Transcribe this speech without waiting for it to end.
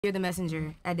you're the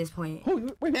messenger at this point.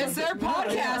 It's their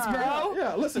podcast, bro.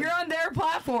 Yeah, listen. You're on their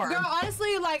platform. Girl,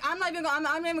 honestly, like, I'm not even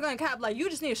gonna cap. Like, you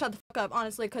just need to shut the fuck up,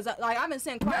 honestly, because, like, I've been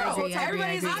saying quiet the whole time.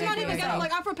 Everybody's I'm not even ghetto.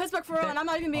 Like, I'm from Pittsburgh for real, and I'm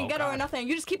not even being ghetto or nothing.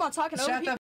 You just keep on talking over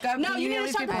people. No, you need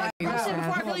to shut the fuck up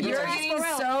before I really beat your ass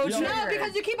for real. No,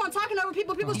 because you keep on talking over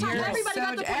people. People's trying. Everybody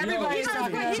got their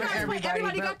point.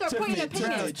 Everybody got their point and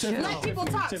opinion. Let people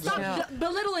talk. Stop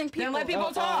belittling people. Then let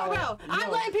people talk. For real.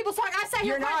 I'm letting people talk. I sat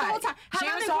here quiet the whole time. She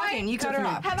was talking. You cut her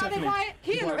off. Have I been quiet?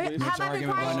 Have I been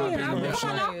quiet? Come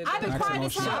on now. I've been quiet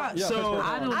this time. So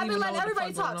I've been letting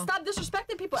everybody talk. Stop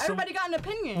disrespecting people. Everybody got an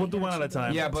opinion. We'll do one at a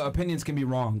time. Yeah, but opinions can be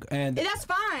wrong, and that's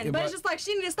fine. But it's just like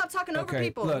she need to stop talking over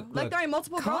people. Like there ain't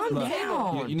multiple girls on the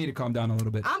table. You need to calm down a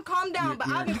little bit. I'm calmed down, but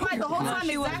I've been quiet the whole time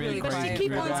exactly. But she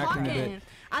keep on talking.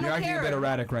 I don't care. You're acting a bit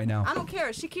erratic right now. I don't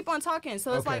care. She keep on talking,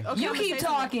 so it's like, okay, you keep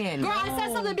talking. Girl, I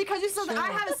said something because you said something. I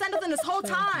haven't said nothing this whole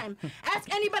time. Ask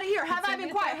anybody here. Have I been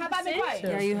quiet? Have I been quiet?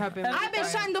 Yeah, you have been. I've been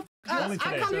shutting the up.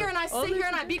 I come here and I sit here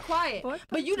and I be quiet.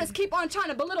 But you just keep on trying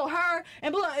to belittle her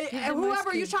and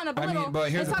whoever you're trying to belittle. I mean, but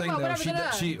here's the thing,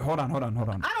 though. She hold on.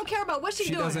 I don't care about what she's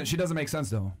doing. She doesn't make sense,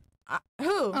 though.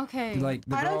 Who? Okay. Like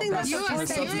I don't think that's what you're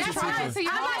saying. I'm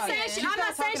not saying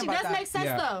she does make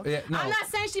sense though. Yeah, no. I'm not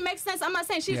saying she makes sense. I'm not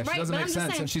saying she's right. She doesn't but make I'm sense, just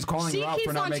saying and she's calling you out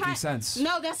for not making sense.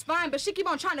 No, that's fine. But she keep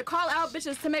on trying to call out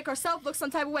bitches to make herself look some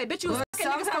type of way. Bitch, you was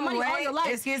fucking niggas for money all your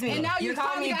life. Excuse me. And now you're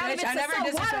calling me bitch. I never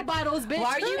water bottles, bitch.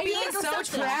 Why are you being so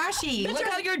trashy? Look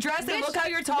how you're dressed and look how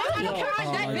you're talking. I don't care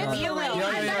about that bitch.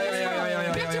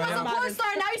 Bitch, you was a porn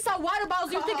star. Now you sell water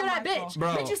bottles. You think you're that bitch.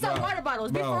 Bitch, you sell water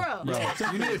bottles. Be for real.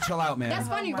 You need to chill out, man. That's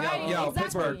funny, right? Yo,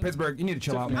 Exactly. Pittsburgh, you need to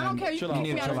chill out, man. I don't care. You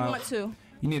need to chill out.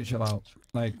 You need to chill out.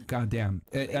 Like, goddamn.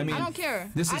 I mean, I don't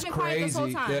care. This is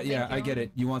crazy. Yeah, I get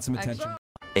it. You want some attention.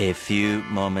 A few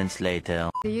moments later.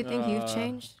 Do you think you've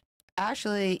changed?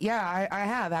 Actually, yeah, I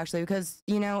have actually, because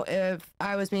you know, if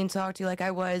I was being talked to like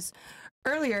I was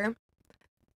earlier,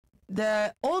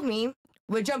 the old me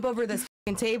would jump over this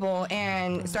table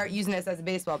and start using this as a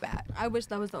baseball bat. I wish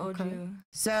that was the old you.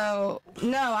 So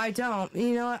no, I don't.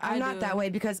 You know what? I'm not that way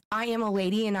because I am a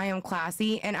lady and I am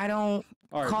classy and I don't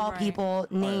call people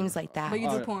names like that. But you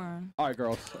do porn. All right,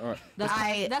 girls. All right.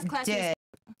 That's classy. Did.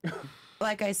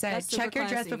 Like I said, check your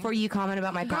dress before you comment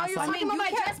about my past life. You're talking about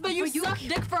my dress, but you suck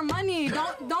dick for money.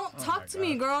 Don't talk to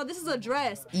me, girl. This is a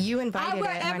dress. You invited it, I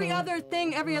wear every other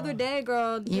thing every other day,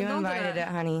 girl. You invited it,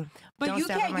 honey. But you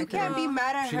can't be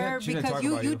mad at her because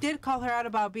you did call her out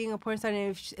about being a porn star.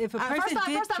 And if a person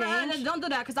did change, don't do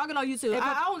that because I'll get on YouTube.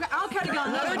 I don't care to get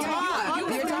on. Let her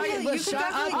talk. Shut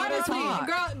up. Let her talk.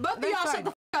 Girl, both of y'all shut the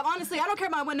up. Honestly, I don't care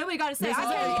about what nobody got to say.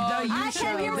 I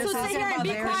came here to sit here and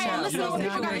be quiet and listen to what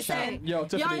people got to say. Yo,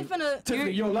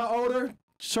 Tiffany, you're a lot older.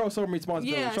 Show some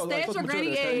responsibility. Yeah, stay at your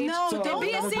granny age. No,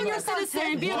 be a senior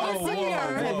citizen. Be a good senior.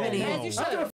 As you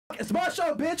should. It's my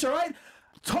show, bitch. All right.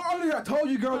 Earlier, I told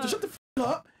you, girl, to shut the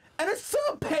up. And it's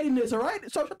some pettiness, all right?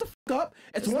 So shut the up.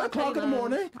 It's 1 o'clock in the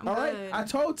morning, all right? I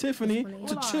told Tiffany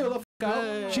to chill the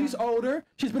out. She's older.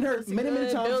 She's been here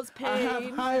many times. I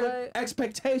have higher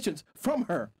expectations from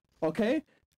her, okay?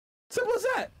 Simple as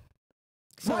that.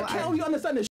 So why can't we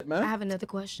understand this shit, man? I have another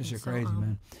question. This shit crazy,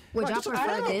 man. Would y'all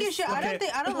prefer this?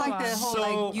 I don't like the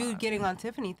whole like you getting on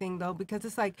Tiffany thing though, because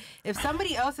it's like if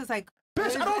somebody else is like,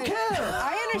 bitch, I don't care.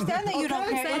 I understand that you don't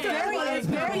care. It's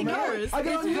very yours. I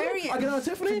get on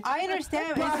Tiffany. I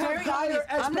understand. It's very obvious.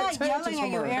 I'm not yelling at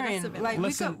you, Aaron. Like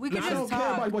we could just talk. I don't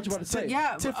care about what you want to say.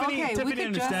 Yeah, Tiffany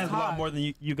understands a lot more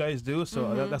than you guys do,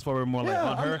 so that's why we're more like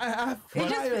on her. It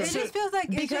just feels like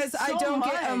because I don't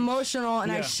get emotional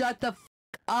and I shut the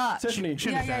up. Tiffany.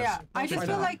 Yeah. I just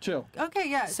feel like chill. Okay,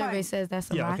 yeah. Survey says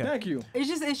that's a lot. Thank you. It's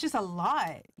just a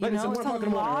lot. You know, it's a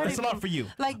lot. It's a lot for you.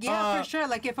 Like for sure.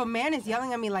 Like if a man is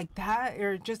yelling at me like that,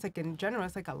 or just like in general,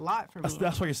 it's like a lot for me.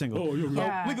 That's why you're single. Oh, you're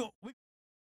yeah.